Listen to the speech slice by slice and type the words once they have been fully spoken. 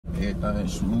everything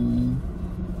smooth.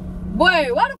 Boy,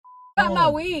 why the got my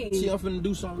wig? See, I'm finna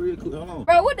do something real quick. Hold on.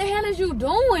 Bro, what the hell is you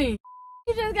doing?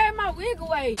 You just gave my wig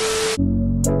away.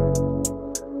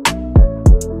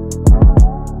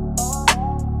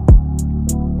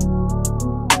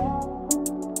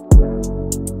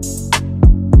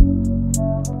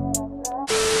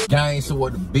 Gang, so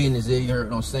what the business is, you heard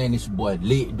what I'm saying? This your boy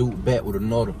Lit Dude back with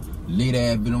another lit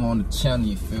ass video on the channel,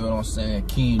 you feel what I'm saying?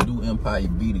 King Dude Empire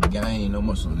be the gang, no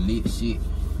more some lit shit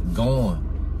going.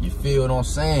 You feel what I'm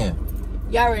saying?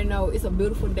 Y'all already know it's a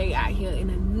beautiful day out here in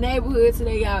the neighborhood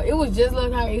today, y'all. It was just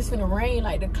like how it's finna rain,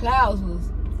 like the clouds was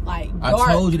like dark.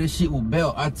 I told you this shit was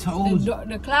belt. I told you.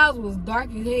 The clouds was dark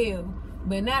as hell,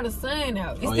 but now the sun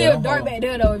out. It's still dark back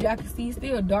there though, if y'all can see, it's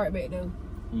still dark back there.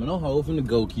 Man, don't hold from the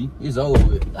go key. It's over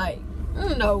with. Like, I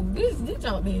don't know. This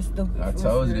junk being stupid. I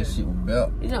told you this shit was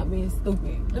belt. This junk being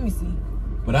stupid. Let me see.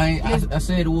 But I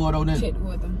said the word though, then. Check the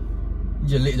weather. You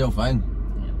just lit your finger.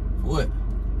 Yeah. What?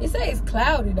 It says it's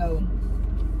cloudy though.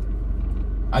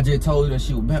 I just told you that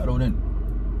shit was belt though, then.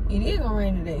 It is gonna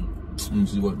rain today. Let me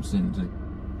see what percentage.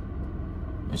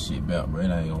 That shit belt, bro. It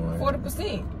ain't gonna rain.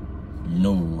 40%.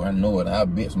 No, I know it. I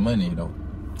bet some money though.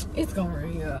 It's gonna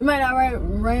rain, y'all. It might not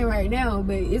rain right now,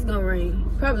 but it's gonna rain.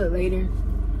 Probably later.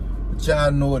 But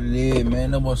y'all know what it is,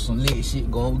 man. There was some lit shit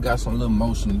going. We got some little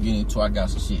motion to get into. I got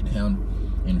some shit to handle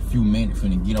in a few minutes.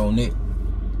 Finna get on it.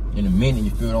 In a minute,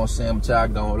 you feel what I'm saying? But y'all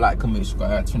gonna like, comment,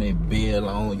 subscribe, turn that bell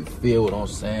on. You feel what I'm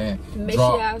saying? Make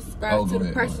sure y'all subscribe to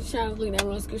the person channel. Link down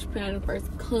below in the description panel. The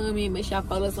person comment. Make sure y'all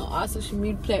follow us on all social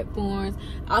media platforms.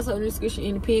 Also in the description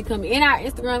in the pin comment. And our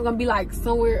Instagram's gonna be like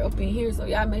somewhere up in here. So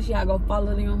y'all make sure y'all go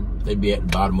follow them. They be at the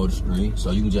bottom of the screen.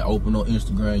 So you can just open up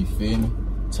Instagram, you feel me?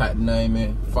 Type the name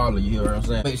in, follow, you hear what I'm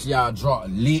saying? Make sure y'all drop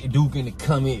Lit Duke in the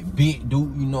comment, Big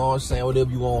Duke, you know what I'm saying? Whatever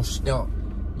you want, stamp.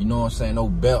 You know what I'm saying? No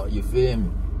belt, you feel me?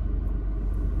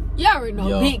 Y'all already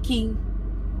know, Big Key.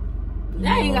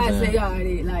 Now you gotta say all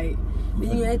that, like,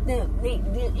 man,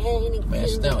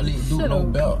 stamp Lit Duke, no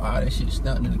belt. All that shit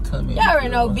stamped in the comment. Y'all already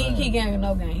know Big Key gang,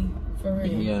 no game. For real.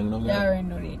 Yeah, no game. Y'all already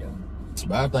know that though.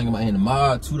 But I think about hitting the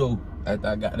mile too though. After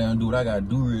I got down, do what I gotta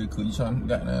do real quick. You trying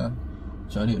to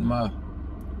hit the mile?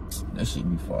 That shit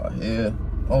be far. Yeah.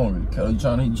 I don't really care. You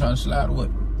trying to slide or what?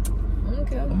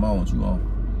 Okay. I'm on what you on.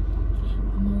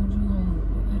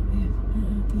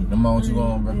 I'm on what you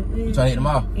on, bro. You trying to hit the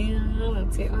mile? Yeah, I'm gonna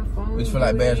take my phone. What you feel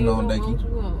like bashing on, Dakey? I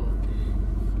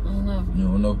don't know. You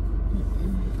don't know?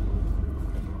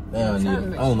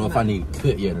 I don't know if I need a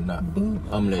cut yet or not. I'm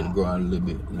gonna let it grow out a little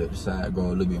bit, let the side grow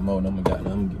a little bit more, and I'm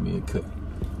gonna give me a cut.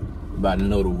 About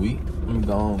another week. I'm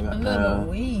gone. Another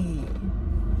week.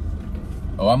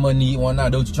 Oh, I must need one now.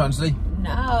 That's what you trying to say?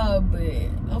 Nah, but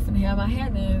I'm finna have my hair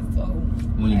done, so.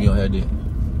 When you get your hair done?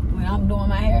 When I'm doing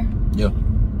my hair? Yeah. I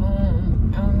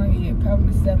don't know yet.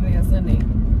 Probably Saturday or Sunday.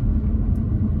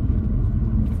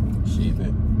 Shit,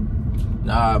 man.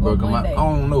 Nah, bro. I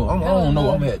don't know. I don't know.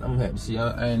 I'm gonna have to see.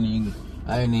 I ain't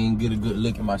even get a good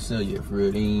look at myself yet, for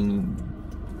real. They ain't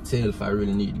tell if I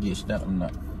really need to get stamped or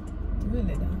not.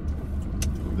 Really though.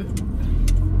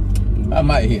 I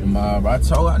might hit tomorrow, bro.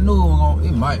 I knew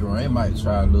it might rain. It might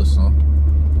try a little something.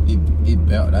 It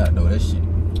belt out though. That shit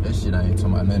ain't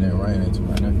talking about nothing. That rain ain't talking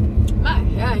about nothing. My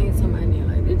hair ain't talking about nothing.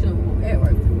 Like, this junk won't at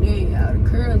work today. Y'all, the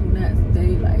curls will not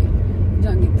stay. Like,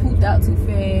 junk get pooped out too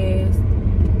fast.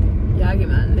 Y'all get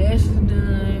my lashes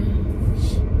done.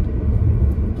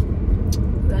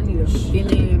 I need a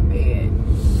feeling bad.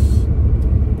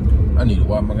 I need to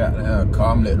wipe my goddamn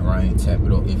car. I'm let the rain tap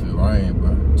it up if it rain,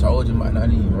 bro. Told you it might not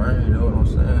even rain, you know what I'm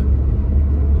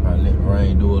saying? I let the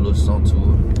rain do a little something to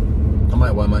it. I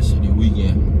might wipe my shit this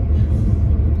weekend.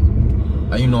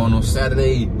 Like, you know, on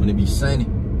Saturday when it be sunny,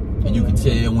 and you can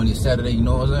tell when it's Saturday, you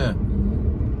know what I'm saying?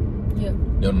 Yeah.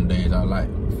 Them days I like,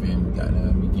 you feel me?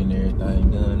 Goddamn, be getting everything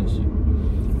done and shit.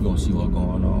 We gonna see what's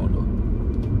going on though.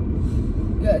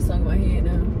 You got a song in my head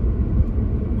now.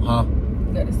 Huh?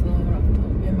 You got the song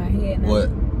in my head now. What?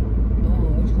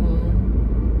 Which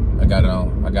one? I got it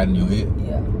on. I got it in your head.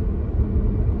 Yeah.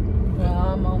 Well,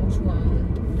 I'm on which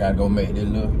one? Gotta go make that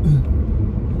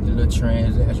little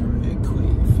transaction real quick.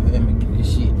 You feel me? Get this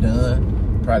shit done.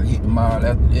 Probably hit the mall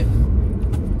after that.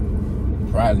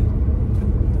 Probably.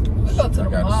 We go to the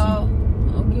mall.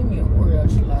 Oh, give me a Oreo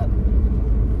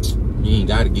gelato. You ain't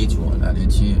gotta get you one out there,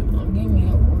 chill. Oh, give me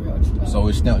a Oreo gelato. So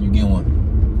it's stamped, you get one.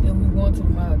 Then we going to the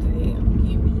mall today. Give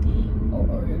me a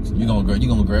Oreo gelato. You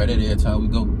gonna grab that every time we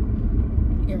go?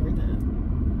 Every time.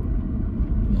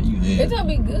 Yeah, you there. It's gonna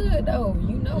be good though,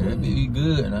 you know. Yeah, it be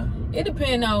good, nah. It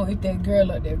depends on if that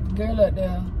girl up there. The girl up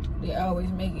there, they always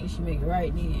make it. She make it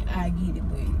right, then I get it.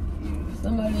 But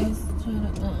somebody else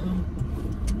trying to,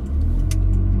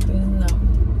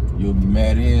 You'll be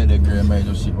mad at her that girl made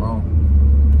your shit wrong.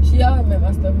 She always made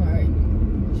my stuff right.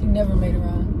 She never made it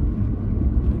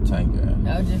wrong. Tank girl.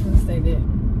 I was just gonna say that.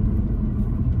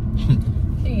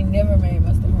 She ain't never made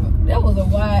my stuff wrong. That was a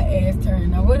wide ass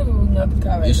turn. Now what if it was another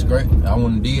car right It's there? great. I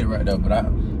wouldn't did it right there, but I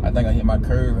think I hit my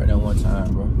curve right there one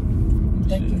time, bro. I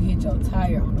think you hit your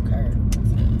tire on the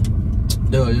curb.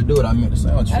 Dude, you do what I meant to say.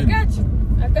 I got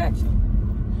you.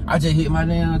 I just hit my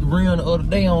damn rim the other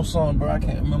day on something, bro. I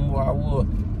can't remember where I was.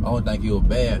 I don't think it was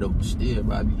bad though, but still,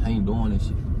 bro, I ain't doing this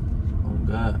shit. Oh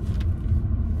God.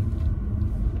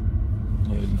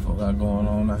 Yeah, these folks got going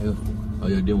on out here. Oh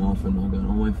yeah, they won't finna go.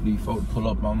 I'm waiting for these folks to pull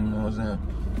up on me, you know what I'm saying?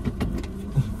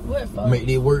 What folks? Make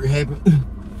this work happen.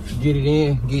 Get it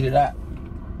in, get it out.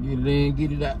 Get it in,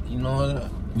 get it out. You know what I'm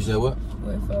saying? You said what?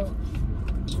 What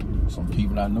folks? Some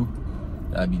people I know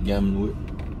that I be gambling with.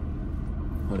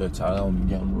 But that's how I don't be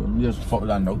gambling with. Just folks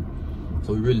I know.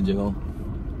 So we really just gonna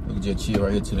just chill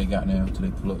right here till they got down, till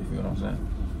they pull up, you feel what I'm saying?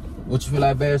 What you feel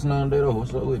like bashing on there though?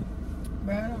 What's up with it?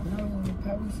 Bro, I don't know.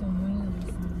 Probably some wings.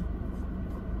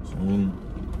 So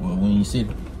when you see it?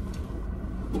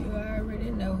 You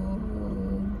already know.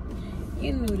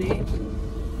 You knew that.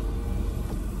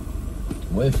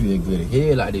 What if you good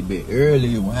head like they bit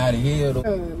early? Why the hell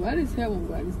though? Why this hell won't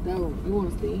by this dog? You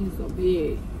want to stay in so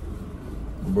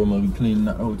bad. Bro might be cleaning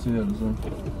out the hotel or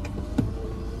something.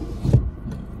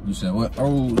 You said what?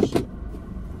 Oh shit.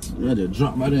 I just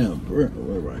dropped my damn breath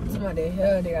right now. Some of that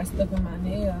hair that got stuck in my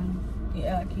nail.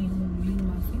 Yeah, I can't even leave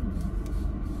my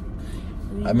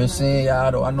finger. I've been saying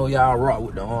y'all though, I know y'all rock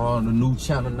with the new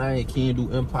channel name, Ken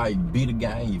Do Empire, be the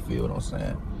guy, you feel what I'm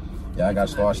saying? Y'all gotta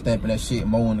start stamping that shit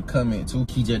more in the comment too.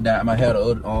 He just dyed my hair the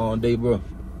other day, bro.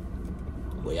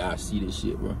 But y'all see this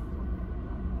shit, bro.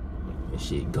 That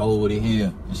shit gold in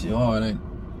here. That shit hard, ain't it?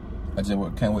 I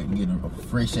just can't wait to get a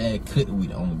fresh ass cut with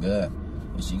it, on God.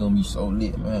 And she gonna be so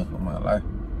lit, man, for my life.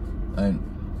 Ain't it?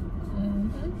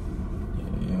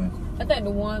 Yeah. I think the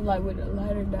one like with the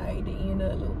lighter dye, the end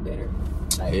of a little better.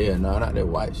 Like, Yeah, no, not that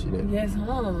white shit. yes,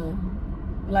 huh?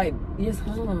 Like, yes,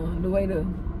 huh? The way the,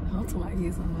 I'm talking about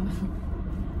yes, huh?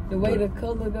 The way the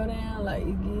color go down, like,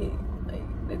 you get,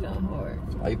 like, they done hard.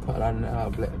 Why you put out now,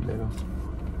 black little?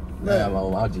 Damn, I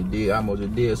almost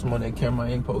just did some on that camera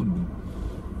I ain't supposed to do.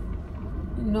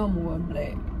 You know I'm more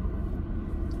black.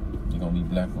 You gonna be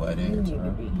black or white You every need to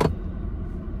time.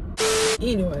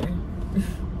 be. Anyway.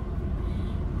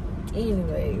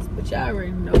 Anyways, but y'all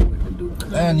already know what to do.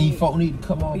 Man, these folk need to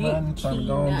come on, man. I'm trying to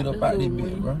go and get up out this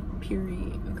bitch, bro.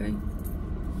 Period, okay?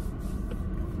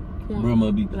 Bro,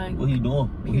 must be, Like, what he doing?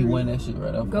 What he win that shit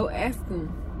right up? go ask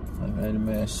him. Like,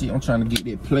 man, shit, I'm trying to get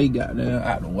that play goddamn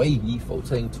out the way. These folks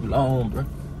taking too long, bro.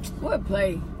 What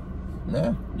play?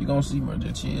 Nah, you gonna see, bro.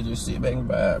 Just chill, just sit back and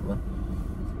vibe, bro.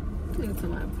 Nigga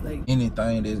talking about play.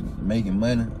 Anything that's making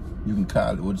money, you can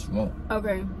call it what you want.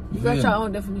 Okay. You You got feel your me?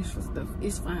 own definition for stuff.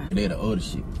 It's fine. They're the other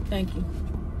shit. Thank you.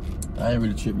 I ain't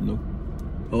really tripping, though.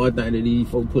 Oh, I think that these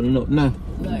folks putting up now.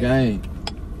 Like, Gang.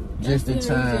 Just in That's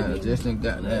time. it. Just in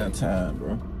goddamn Like, time,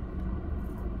 bro.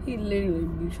 he literally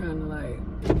be trying to like.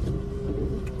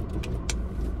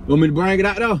 Want me to bring it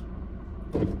out, though?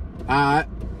 Alright.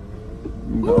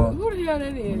 Who the hell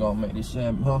that We is? gonna make this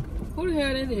sham, huh? Who the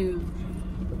hell that is?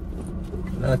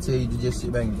 And I tell you to just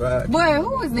sit back and vibe. Boy,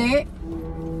 who is that?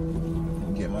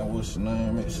 Get my what's your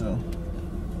name, make sure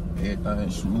everything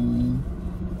smooth.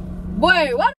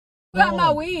 Boy, why the got my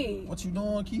Doing? wig? What you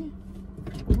doing, Key?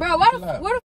 Bro, why the Chill out.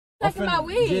 where the taking my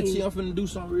wig? JT, I'm finna do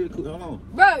something real quick. Hold on.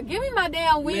 Bro, give me my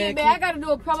damn wig, Man, man. I gotta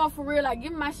do a promo for real. Like,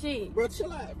 give me my shit. Bro,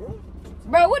 chill out, bro.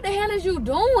 Bro, what the hell is you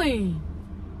doing?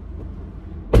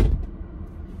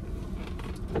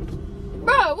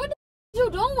 Bro, what the you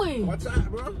doing? Watch out,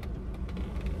 bro.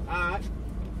 Alright.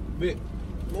 Bit.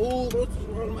 Move, bro.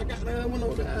 Roll my goddamn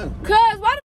window down. Cuz,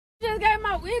 why the you just gave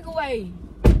my wig away?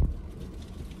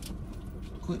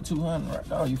 Quit 200 right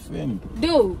now, you feel me?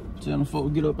 Dude, Tell them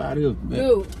folks get up out of here. Bet.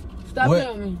 dude, stop What?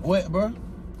 playing with me. What, bro?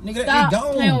 Nigga, Stop that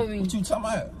ain't playing gone. with me. What you talking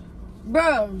about?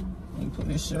 Bro, You put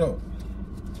this shit up.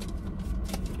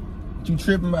 What you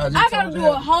tripping about? I gotta do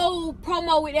a whole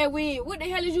promo with that wig. What the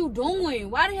hell is you doing?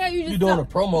 Why the hell you just You doing a stop?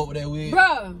 promo with that wig?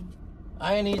 Bro,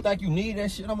 I ain't even think you need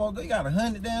that shit. I'm gonna, you got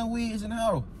 100 damn wigs in the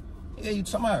house. Yeah, you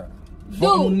talking about? Dude.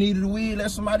 Folk who needed a wig, let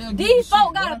somebody else get these the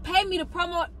folk shit, gotta pay me to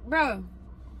promote. Bro,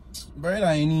 Bro, it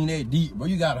ain't even that deep, bro.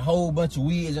 You got a whole bunch of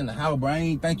wigs in the house, bro. I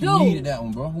ain't think you Dude. needed that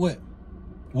one, bro. What?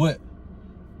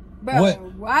 bro, What?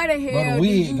 why the hell Bro, the did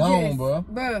wig you gone, just, bro.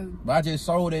 Bro, But I just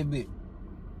sold that bit.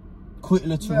 Quick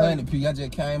little 200 P. I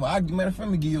just came. Matter of fact,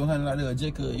 me give you 100 like that.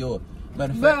 Just cause your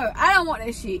matter of bro, fact. I don't want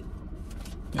that shit.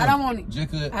 Yeah, I don't want it. Just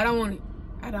cause I don't want it.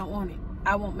 I don't want it.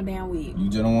 I want my damn wig. you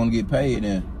just don't want to get paid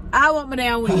then. I want my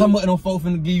damn wig. How much them folks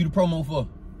finna give you the promo for?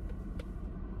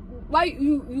 Why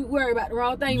you worry about the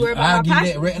wrong thing? You worry about my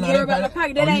pocket. You worry about my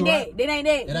pocket. That ain't that. That ain't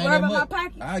that. You worry about my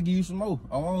pocket. I'll give you some more.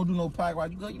 I don't do no pocket while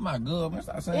you go. You my girl, man.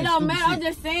 Stop saying it don't matter. I'm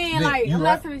just saying, like, I'm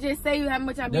not gonna just say how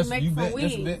much I be making for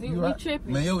wigs. You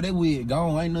tripping. Man, yo, that wig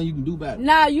gone. Ain't nothing you can do about it.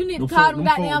 Nah, you need to call them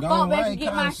goddamn phone back and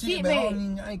get my shit back.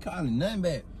 I ain't calling nothing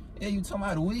back. Yeah, you talking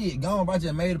about the wig gone, but I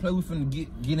just made a play. We finna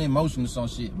get in motion or some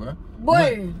shit, bro.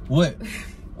 Boy. What,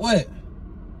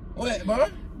 bro?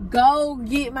 Go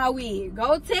get my wig.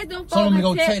 Go text them. So let me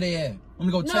go text their ass. Let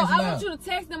me go text them. No, I want you to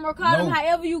text them or call them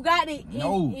however you got it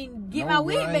and get my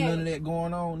wig back. Ain't none of that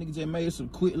going on. Nigga just made some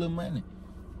quick little money.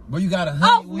 Bro, you got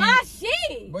 100 wigs. Off my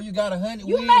shit. Bro, you got 100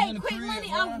 wigs in the crib. You made quick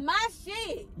money off my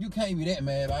shit. You can't be that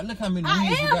mad, bro. Look how many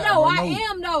wigs you got. I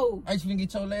am though. Ain't you finna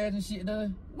get your lads and shit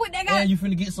done? What they got? And you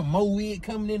finna get some more wig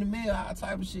coming in the mail, all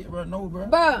type of shit, bro. No, bro.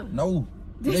 Bro. No.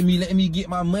 Let me get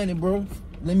my money, bro.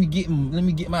 Let me get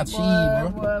my cheese,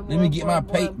 bro. Let me get my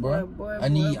paper, bro. I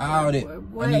need all that.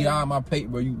 I need all my paper,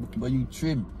 bro. You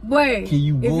tripping. Boy, can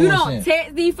you if you don't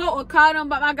text these folks or call them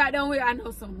about my goddamn wig, I know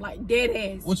something like dead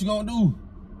ass. What you gonna do?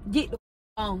 Get the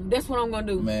on. That's what I'm gonna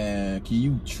do. Man, can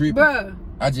you trip? Bruh.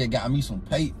 I just got me some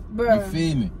paper. Bruh. You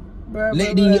feel me? Bruh,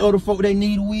 let these other folk they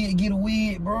need a wig, get a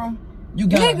wig, bro. You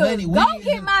got nigga, 100 wigs. go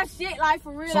get my shit like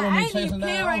for real. Like, I ain't even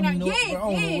playing right now.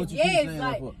 Yes.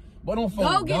 Like, but them folks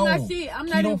go get my shit. I'm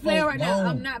not even playing right now.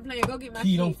 I'm not playing. Go get my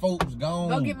shit. Them folks gone.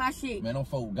 Go get my shit. Man, them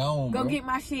folks gone, bro. Go get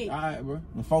my shit. All right, bro.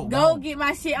 Them folks go get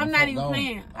my shit. I'm not even gone.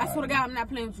 playing. I swear to God, I'm not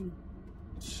playing with you.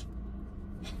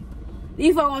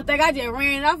 These folks gonna think I just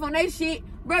ran off on their shit.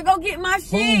 Bro, go get my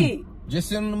shit. Just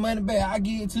send them the money back. I'll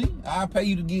give it to you. I'll pay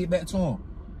you to give it back to them.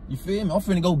 You feel me? I'm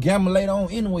finna go gamble later on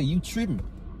anyway. You tripping.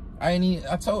 I ain't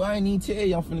even tell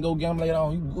you I'm finna go gamble later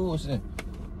on. You bullshit.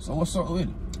 So what's up with it?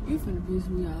 You finna piss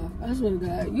me off. I swear to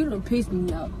God, you done pissed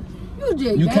me off.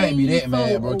 You can't be that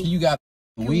mad, bro. You got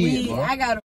a wig, bro. I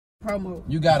got a promo.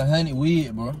 You got 100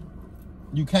 wig, bro.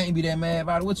 You can't be that mad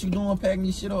about it. What you doing packing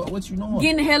this shit up? What you doing?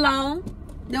 Getting the hell on.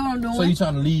 That's what I'm doing. So you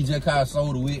trying to leave your car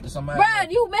sold a wig to somebody? Bro,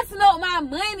 you messing up my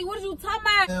money. What are you talking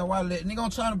about? Man, why let nigga? I'm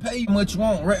trying to pay you how much you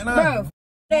want right now.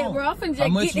 Bro, I'm finna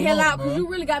just get the hell out because you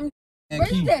really got me. Bro,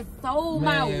 you just sold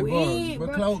my wig,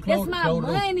 bro. That's my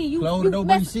money. You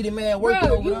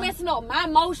messing up my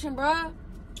motion, bro.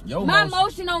 My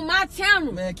motion on my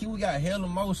channel. Man, we got hella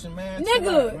motion, man.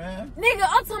 Nigga,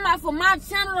 I'm talking about for my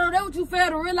channel, though. That's what you fail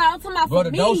to realize. I'm talking about for me.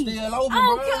 The door still open, I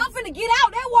don't care. I'm finna get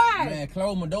out. That why. Man,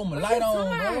 close my door, my light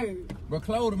on, bro. Bro,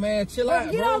 close it, man. Chill out,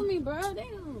 bro. Get off me, bro.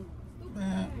 Damn.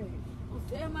 Man. I'm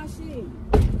selling my shit.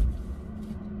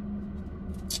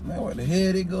 Man, what the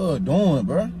hell they go doing,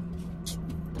 bro?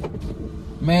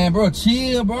 Man, bro,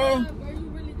 chill, bro.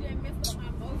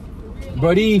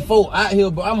 Bro, these folk out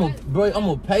here, bro. I'm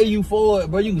gonna pay you for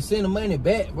it, bro. You can send the money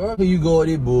back, bro. Here you go with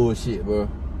this bullshit, bro.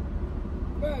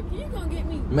 Bro, can you gonna get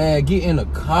me? Man, get in the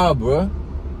car, bro.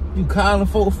 You calling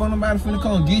folk for nobody finna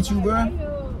come get you, bro.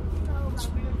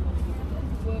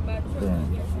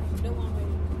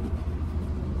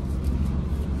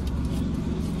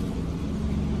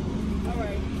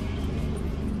 Alright.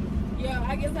 Yeah,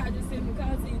 I guess I just send the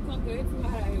car so you come to it too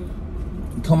hot out here.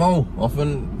 Come on, we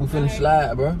finna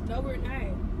slide, bro. No, we're not.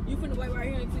 You finna wait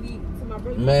right here to my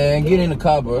brother. Man, get in the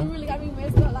car, bro. You really got me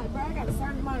messed up. Like, bro, I got a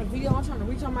certain amount of video I'm trying to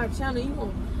reach on my channel. You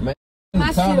want man, my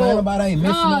shit everybody ain't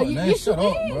messing up. Man, shut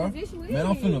up, bro. Man,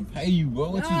 I'm finna pay you, bro.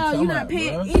 What you talking about,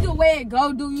 bro? Either way it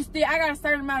go, dude, I got a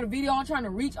certain amount of video I'm trying to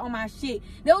reach on my shit.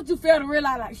 That's what you fail to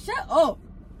realize. Like, shut up.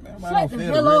 Man, I don't feel to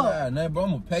realize nothing, bro.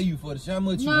 I'm gonna pay you for the shit. How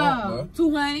much you want, bro?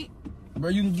 200. Bro,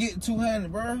 you can get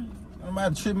 200, bro. I'm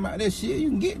about to trip about that shit. You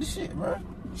can get the shit, bro.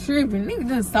 Tripping. Nigga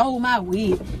just sold my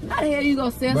wig. How the hell you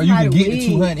gonna sell somebody wig? Bro, you can get the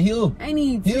 200 here. Ain't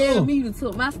even tell me to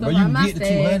took my stuff bro, out my stash. Bro,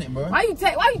 you can get the 200, bro. Why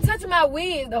you touching my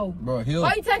wig, though? Bro, here.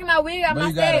 Why you taking my wig out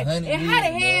my stash? And how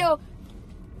the hell?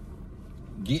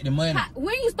 Get the money.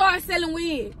 When you start selling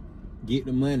wigs? Get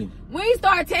the money. When you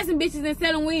start testing bitches and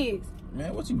selling wigs?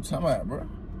 Man, what you talking about, bro?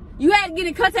 You had to get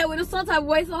in contact with them some type of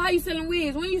way, so how you selling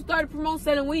wigs? When you started promoting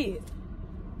selling wigs?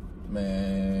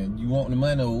 Man, you want the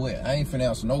money or what? I ain't finna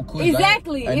answer no questions.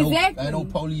 Exactly, ain't no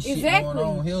police shit going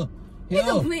on here.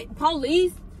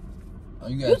 Police? Oh,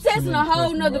 you testing a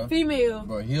whole nother female.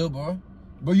 Bro, bro.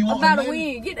 Bro, you want about a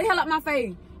wig. Get the hell out my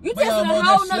face. You testing a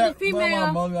whole nother female.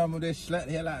 I'm gonna slap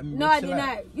the hell out of me. No, I did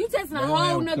not. You testing a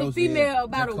whole nother female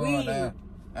about a wig.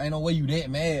 I ain't no way you that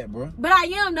mad, bro. But I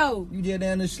am, though. You just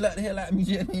down there slap the hell out of me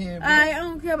just then, bro. I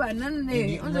don't care about none of that.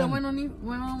 I'm just went on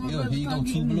here you go,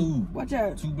 2 blue. Watch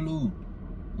out. 2 blue.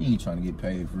 You ain't trying to get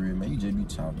paid for real, man. You just be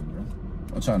talking, bro.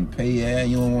 I'm trying to pay your ass.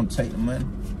 You don't want to take the money.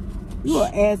 You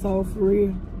an asshole for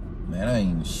real. Man, I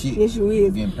ain't shit. Yes, you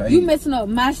is. You messing up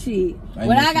my shit.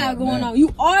 What I got going on.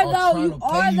 You are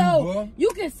though. You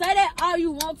can say that all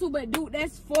you want to, but dude,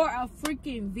 that's for a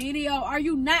freaking video. Are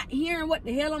you not hearing what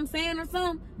the hell I'm saying or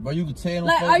something? But you can tell them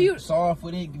like, are you sorry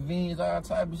for the inconvenience, all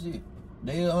type of shit.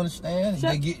 They'll understand.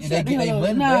 They get their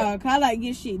money back. Cause I like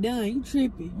get shit done. You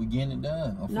tripping. We getting it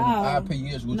done. I'll pay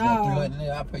you extra. Which one, $300,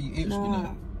 I'll pay you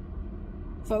extra.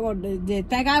 Fuck, they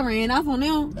think I ran off on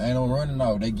them. They ain't no running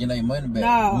off. They getting their money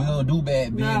back. We don't do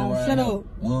bad business around shut here. up.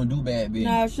 We don't do bad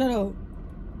business. Nah, shut up.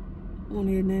 I don't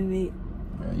hear none of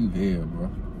that. Man, you here, bro.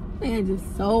 Man,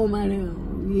 just sold my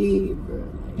damn weed,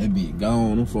 bro. That bitch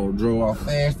gone. Them folks drove off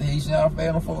fast. He see how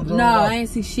fast them folks drove off? Nah, I ain't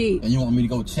see shit. And you want me to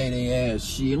go check their ass?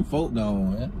 Shit, them folks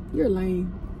gone, man. You're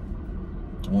lame.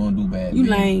 I want to do bad you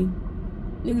business. Lame.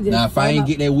 Now, if I ain't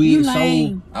get that weed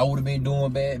sold, I would have been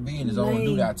doing bad business. I don't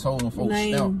do that. I told them folks,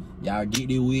 stamp. Y'all get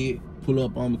this weed, pull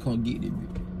up on me, come get this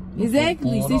bitch.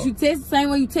 Exactly. Since you test the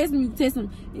same way you test them,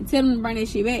 and tell them to bring that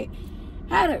shit back.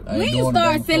 When you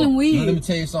start selling weed? Let me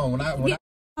tell you something.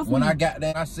 When I got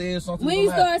that, I said something. When you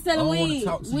start selling weed?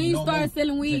 When you start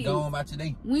selling weed? Go on about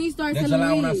today. When you start selling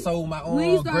weed? When I sold my own. When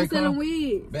you start selling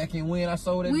weed? Back in when I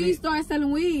sold that. When you start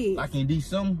selling weed? Like in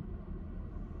December.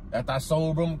 After I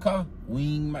sold bro my car, we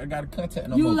ain't got a contact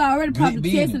no more. You was already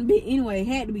probably texting a bit anyway.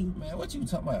 Had to be. Man, what you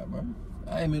talking about, bro?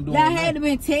 I ain't been doing that. Y'all had to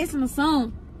been texting a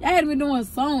song. Y'all had to been doing a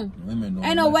song.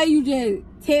 Ain't no way you just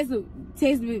text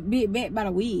a bit back by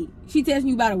the weed. She texting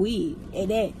you by the weed at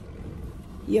that.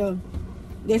 Yo,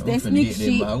 that's that sneaky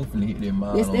shit.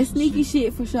 That's that sneaky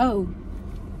shit for sure.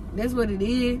 That's what it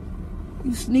is.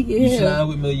 You sneaky as hell. You slide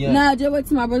with me, young? Nah, just wait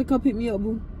till my brother come pick me up,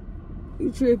 boo.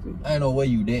 You tripping. I ain't no way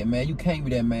you that mad. You can't be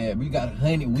that mad, but you got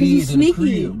 100 weeds in the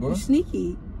crib, bro. You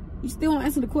sneaky. You still won't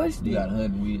answer the question. You got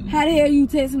 100 weeds. How the hell you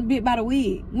texting a bit about the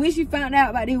weed? When she found out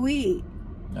about that weed?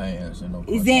 I ain't answering no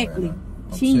question. Exactly. Right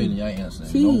I'm telling you, I ain't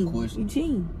answering no question. You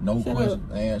cheating. No question.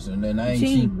 I ain't answering that. I ain't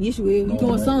cheating. Yes, you will. You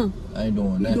doing something. I ain't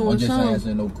doing that. I'm just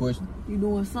answering no question. You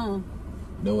doing something.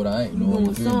 Know what I ain't doing? You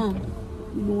doing something.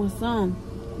 You doing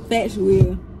something. Facts you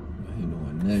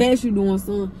will. Facts you doing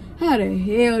something. How the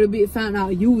hell the bitch found out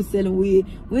you was selling weed?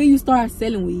 When you start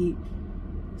selling weed?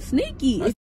 Sneaky.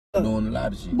 I'm doing a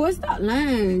lot of shit. Boy, stop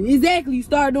lying. Exactly. You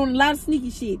started doing a lot of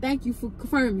sneaky shit. Thank you for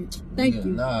confirming. Thank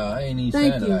you. Nah, I ain't even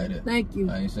saying it like that. Thank you.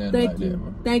 I ain't saying it like that,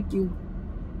 bro. Thank you.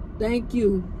 Thank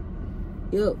you.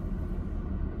 Yep.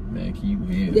 Man, can you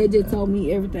hear? They just told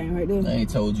me everything right there. I ain't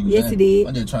told you Yes, nothing. it did.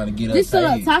 I'm just trying to get us. Just shut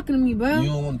up talking to me, bro. You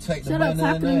don't want to take the money. Shut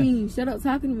up talking to me. Shut up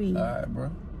talking to me. All right,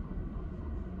 bro.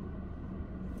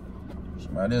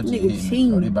 Somebody else nigga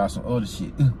cheating. Oh, they about some other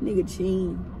shit. Nigga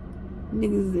cheating.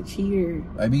 Niggas is a cheater.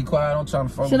 Hey, be quiet. I'm trying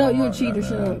to focus. Shut up, you a cheater.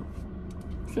 Shut up.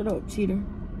 Shut up, cheater.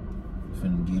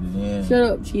 Finna get it in. Shut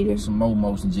up, cheater. Some more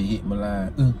motion just hit my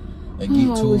line. Let's get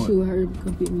to I wish you would hurry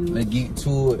come pick me up. Let's get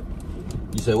to it.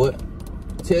 You say what?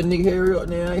 Tell the nigga hurry up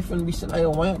now. I ain't finna be sitting out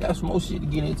here. I got some more shit to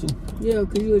get into. Yeah,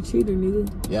 cause you a cheater,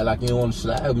 nigga. Yeah, like you don't want to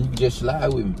slide with me. You can just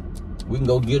slide with me. We can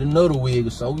go get another wig or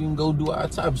so. We can go do our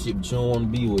type of shit, but you don't want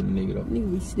to be with a nigga though.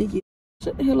 Nigga be sneaky.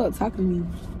 Shut the hell up talking to me.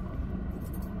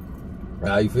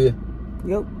 How you feel?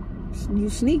 Yep. You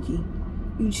sneaky.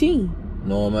 You cheating.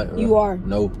 No, I'm not. You are.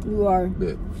 No. You are.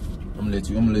 Bet. I'm gonna let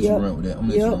you run with that. I'm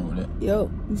gonna let you run with that. Yep.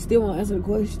 You still won't answer the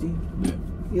question.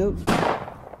 Yeah. Yep.